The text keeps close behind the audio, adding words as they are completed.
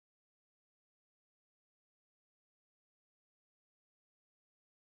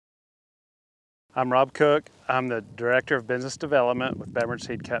I'm Rob Cook. I'm the Director of Business Development with Bamert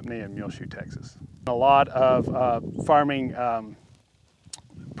Seed Company in Muleshoe, Texas. A lot of farming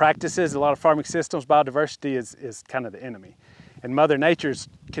practices, a lot of farming systems, biodiversity is kind of the enemy. And Mother Nature's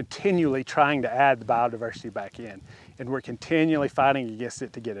continually trying to add the biodiversity back in. And we're continually fighting against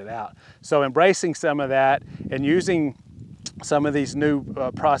it to get it out. So embracing some of that and using some of these new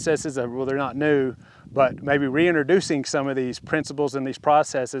processes, well, they're not new, but maybe reintroducing some of these principles and these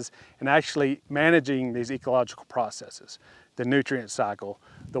processes and actually managing these ecological processes, the nutrient cycle,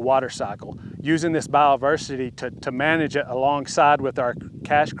 the water cycle. Using this biodiversity to manage it alongside with our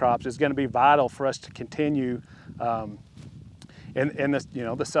cash crops is going to be vital for us to continue in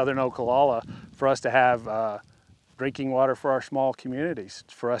the southern Okalala, for us to have drinking water for our small communities,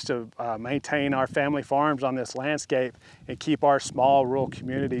 for us to maintain our family farms on this landscape and keep our small rural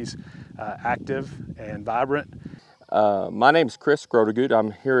communities active and vibrant. My name is Chris Grotegut.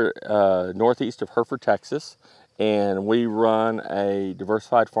 I'm here northeast of Hereford, Texas, and we run a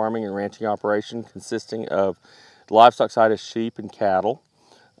diversified farming and ranching operation consisting of the livestock side of sheep and cattle.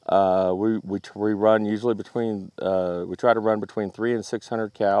 We run usually between, we try to run between 300 and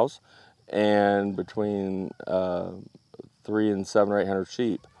 600 cows and between 300 and 700 or 800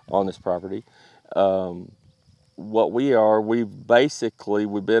 sheep on this property. What we are, we've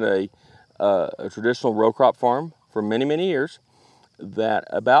been a traditional row crop farm for many, many years. That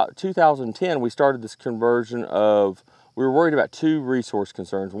about 2010, we started this conversion of, we were worried about two resource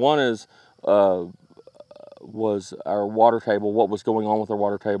concerns. One is, was our water table, what was going on with our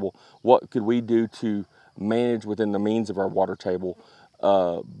water table, what could we do to manage within the means of our water table,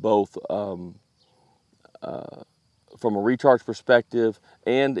 both from a recharge perspective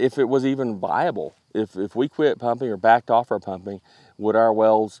and if it was even viable. If we quit pumping or backed off our pumping, would our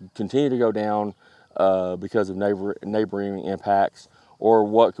wells continue to go down because of neighboring impacts, or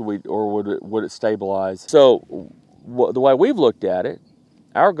what could we, or would it stabilize? So the way we've looked at it,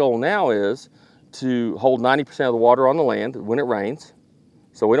 our goal now is to hold 90% of the water on the land when it rains.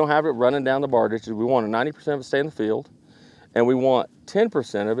 So we don't have it running down the bar ditches. We want 90% of it stay in the field. And we want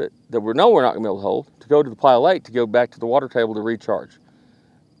 10% of it that we know we're not gonna be able to hold to go to the Playa Lake to go back to the water table to recharge.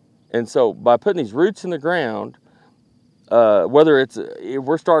 And so by putting these roots in the ground, whether it's,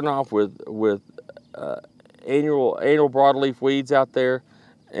 we're starting off with annual broadleaf weeds out there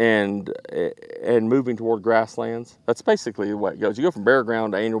and moving toward grasslands. That's basically the way it goes. You go from bare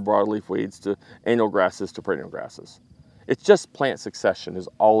ground to annual broadleaf weeds to annual grasses to perennial grasses. It's just plant succession is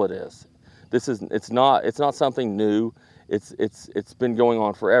all it is. It's not something new. It's been going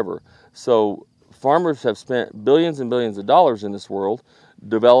on forever. So farmers have spent billions and billions of dollars in this world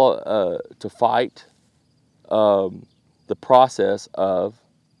to fight the process of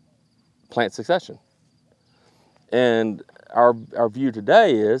plant succession. And our view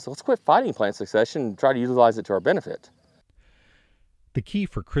today is, let's quit fighting plant succession and try to utilize it to our benefit. The key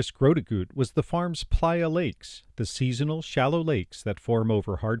for Chris Grotegut was the farm's playa lakes, the seasonal shallow lakes that form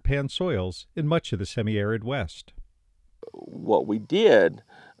over hardpan soils in much of the semi-arid West. What we did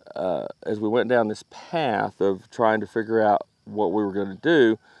as we went down this path of trying to figure out what we were going to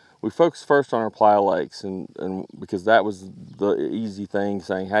do, we focused first on our playa lakes, and because that was the easy thing,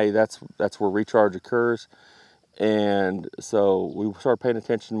 saying, hey, that's where recharge occurs. And so we started paying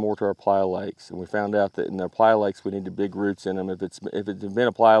attention more to our playa lakes, and we found out that in our playa lakes we needed big roots in them. If it had been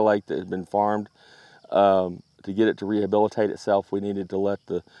a playa lake that had been farmed, to get it to rehabilitate itself, we needed to let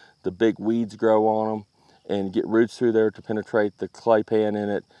the big weeds grow on them and get roots through there to penetrate the clay pan in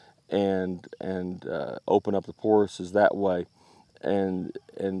it and open up the porises that way. And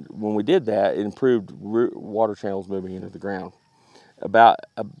when we did that, it improved water channels moving into the ground. About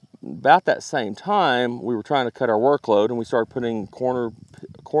that same time, we were trying to cut our workload, and we started putting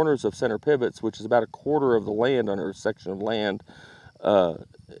corners of center pivots, which is about a quarter of the land under a section of land,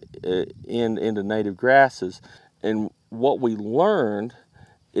 into native grasses. And what we learned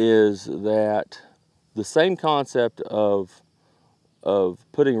is that the same concept of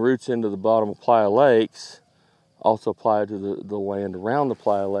putting roots into the bottom of playa lakes also applied to the land around the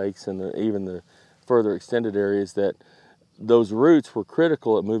playa lakes and even the further extended areas, that those roots were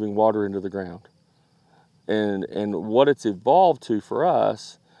critical at moving water into the ground. And what it's evolved to for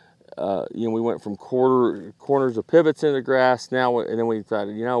us, we went from corners of pivots into the grass now, and then we thought,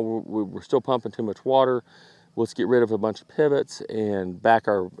 we're still pumping too much water. Let's get rid of a bunch of pivots and back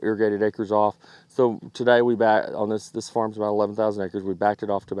our irrigated acres off. So today we back on this farm's about 11,000 acres. We backed it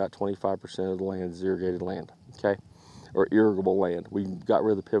off to about 25% of the land is irrigated land, okay, or irrigable land. We got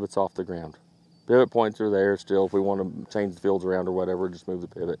rid of the pivots off the ground. Pivot points are there still. If we want to change the fields around or whatever, just move the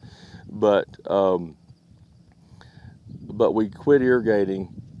pivot. But we quit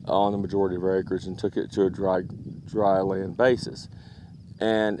irrigating on the majority of our acreage and took it to a dry land basis.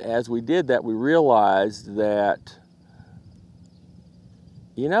 And as we did that, we realized that,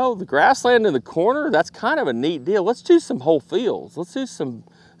 you know, the grassland in the corner, that's kind of a neat deal. Let's do some whole fields. Let's do some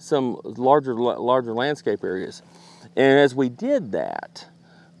larger landscape areas. And as we did that,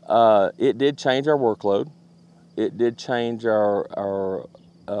 it did change our workload. It did change our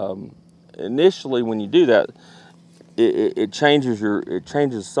initially when you do that, it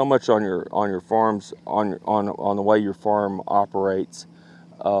changes so much on your farms, on the way your farm operates.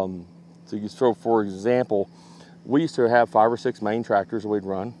 So you throw, for example, we used to have 5 or 6 main tractors we'd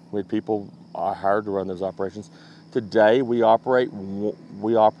run. We had people hired to run those operations. Today we operate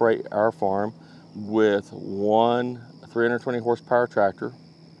our farm with one 320 horsepower tractor,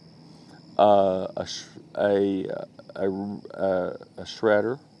 a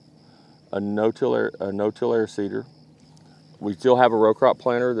shredder, a no-till air seeder. We still have a row crop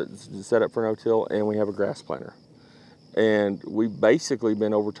planter that's set up for no-till, and we have a grass planter. And we've basically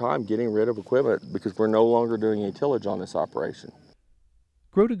been over time getting rid of equipment because we're no longer doing any tillage on this operation.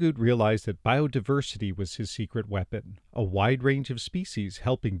 Grotegut realized that biodiversity was his secret weapon, a wide range of species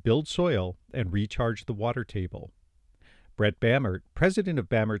helping build soil and recharge the water table. Brett Bamert, president of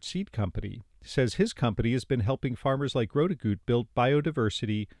Bamert Seed Company, says his company has been helping farmers like Grotegut build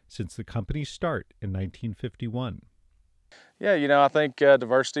biodiversity since the company's start in 1951. Yeah, you know, I think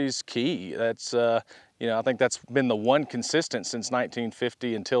diversity is key. That's, you know, I think that's been the one consistent since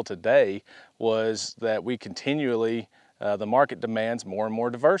 1950 until today, was that we continually, the market demands more and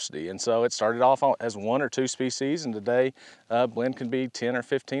more diversity. And so it started off as 1 or 2 species, and today blend can be 10 or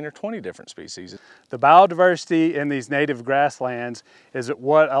 15 or 20 different species. The biodiversity in these native grasslands is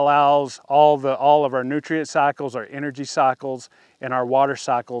what allows all of our nutrient cycles, our energy cycles, and our water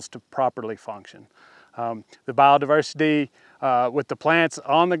cycles to properly function. The biodiversity with the plants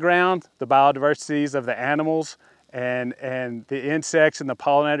on the ground, the biodiversities of the animals and the insects and the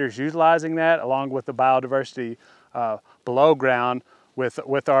pollinators utilizing that, along with the biodiversity below ground with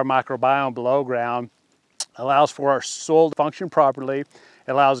our microbiome below ground, allows for our soil to function properly. It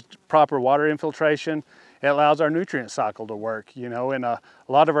allows proper water infiltration. It allows our nutrient cycle to work. You know, in a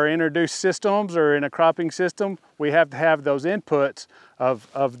lot of our introduced systems or in a cropping system, we have to have those inputs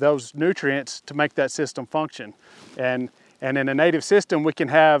of those nutrients to make that system function. And in a native system, we can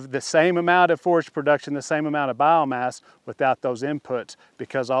have the same amount of forage production, the same amount of biomass without those inputs,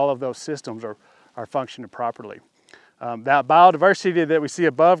 because all of those systems are functioning properly. That biodiversity that we see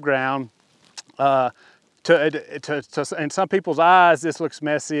above ground, in some people's eyes, this looks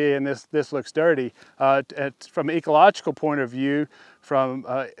messy and this looks dirty. From an ecological point of view, from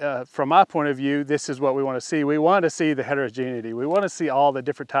my point of view, this is what we want to see. We want to see the heterogeneity. We want to see all the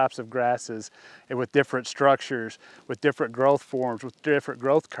different types of grasses and with different structures, with different growth forms, with different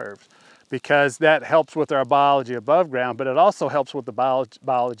growth curves, because that helps with our biology above ground, but it also helps with the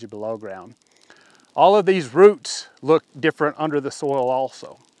biology below ground. All of these roots look different under the soil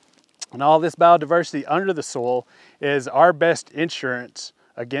also. And all this biodiversity under the soil is our best insurance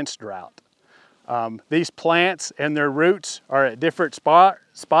against drought. These plants and their roots are at different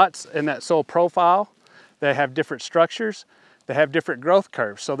spots in that soil profile. They have different structures. They have different growth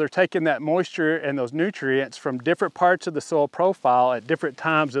curves. So they're taking that moisture and those nutrients from different parts of the soil profile at different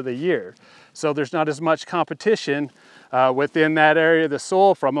times of the year. So there's not as much competition within that area of the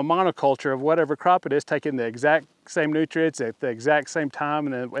soil from a monoculture of whatever crop it is, taking the exact same nutrients at the exact same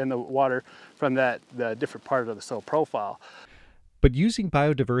time and the water from the different part of the soil profile. But using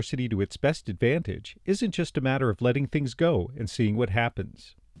biodiversity to its best advantage isn't just a matter of letting things go and seeing what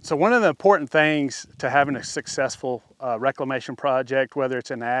happens. So one of the important things to having a successful reclamation project, whether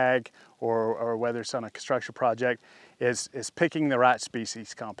it's an ag or whether it's on a construction project, is picking the right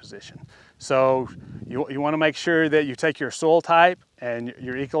species composition. So you want to make sure that you take your soil type and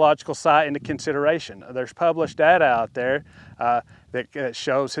your ecological site into consideration. There's published data out there that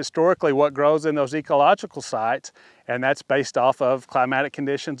shows historically what grows in those ecological sites, and that's based off of climatic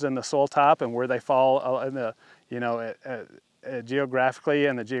conditions in the soil type and where they fall in the, geographically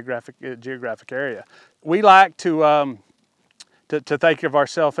in the geographic area. We like to think of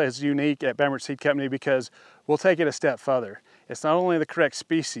ourselves as unique at Bamert Seed Company because we'll take it a step further. It's not only the correct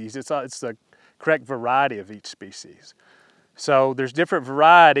species, it's the correct variety of each species. So there's different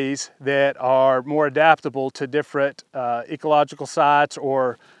varieties that are more adaptable to different ecological sites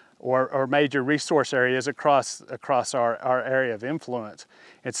or major resource areas across our area of influence.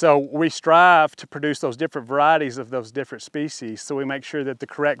 And so we strive to produce those different varieties of those different species, so we make sure that the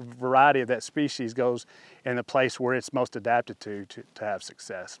correct variety of that species goes in the place where it's most adapted to have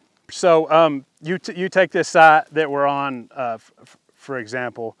success. So you take this site that we're on for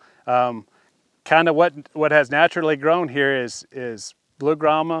example. Kind of what has naturally grown here is blue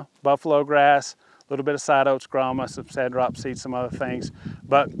grama, buffalo grass, a little bit of side oats grama, some sand drop seeds, some other things.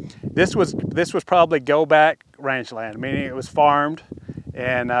 But this was probably go back rangeland, meaning it was farmed,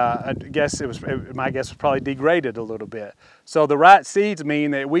 and I guess my guess was probably degraded a little bit. So the right seeds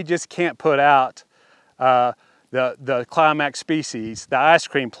mean that we just can't put out the climax species, the ice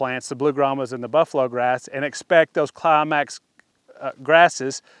cream plants, the blue gramas and the buffalo grass, and expect those climax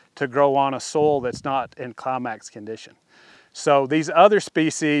grasses to grow on a soil that's not in climax condition. So these other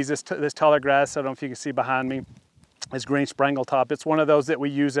species, this taller grass, I don't know if you can see behind me, is green springletop. It's one of those that we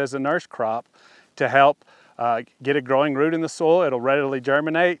use as a nurse crop to help get a growing root in the soil. It'll readily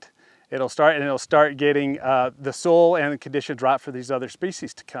germinate. It'll start getting the soil and the conditions right for these other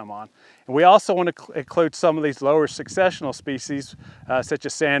species to come on. And we also want to include some of these lower successional species, such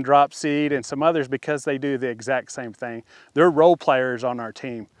as sand drop seed and some others, because they do the exact same thing. They're role players on our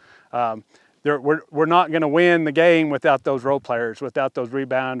team. We're not going to win the game without those role players, without those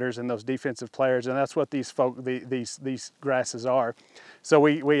rebounders and those defensive players, and that's what these grasses are. So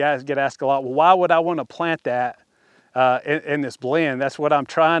we get asked a lot, well, why would I want to plant that in this blend? That's what I'm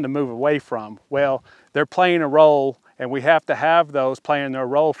trying to move away from. Well, they're playing a role, and we have to have those playing their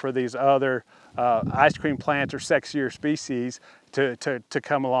role for these other ice cream plants or sexier species to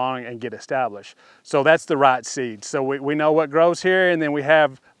come along and get established. So that's the right seed. So we know what grows here, and then we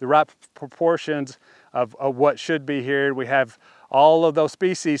have the right proportions of what should be here. We have all of those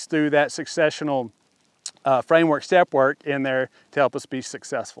species through that successional framework step work in there to help us be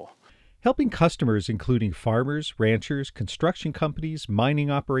successful. Helping customers, including farmers, ranchers, construction companies, mining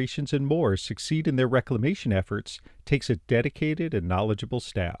operations, and more, succeed in their reclamation efforts takes a dedicated and knowledgeable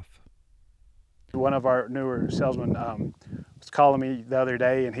staff. One of our newer salesmen was calling me the other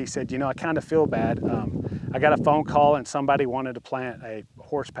day, and he said, you know, I kind of feel bad. I got a phone call and somebody wanted to plant a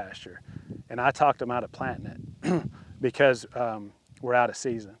horse pasture, and I talked them out of planting it because we're out of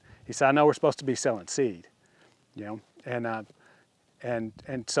season. He said, I know we're supposed to be selling seed, you know, and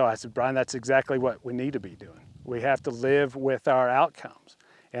so I said, Brian, that's exactly what we need to be doing. We have to live with our outcomes,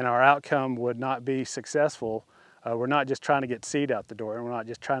 and our outcome would not be successful. We're not just trying to get seed out the door, and we're not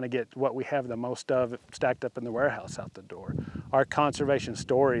just trying to get what we have the most of stacked up in the warehouse out the door. Our conservation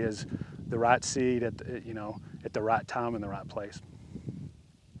story is the right seed at the right time in the right place.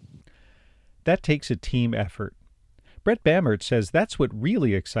 That takes a team effort. Brett Bamert says that's what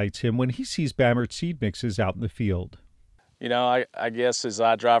really excites him when he sees Bamert seed mixes out in the field. You know, I guess as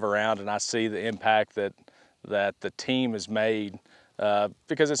I drive around and I see the impact that the team has made,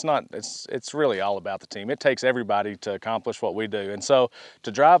 because it's really all about the team. It takes everybody to accomplish what we do. And so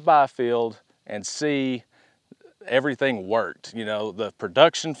to drive by a field and see everything worked, you know, the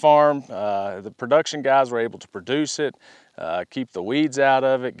production farm, the production guys were able to produce it, keep the weeds out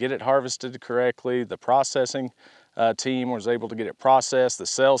of it, get it harvested correctly, the processing team was able to get it processed, the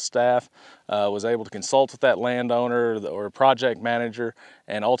sales staff was able to consult with that landowner or project manager,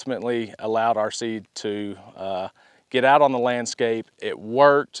 and ultimately allowed our seed to get out on the landscape. It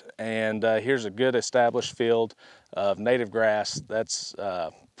worked, and here's a good established field of native grass. That's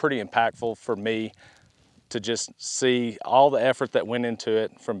pretty impactful for me to just see all the effort that went into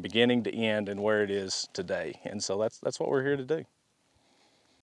it from beginning to end and where it is today. And so that's what we're here to do.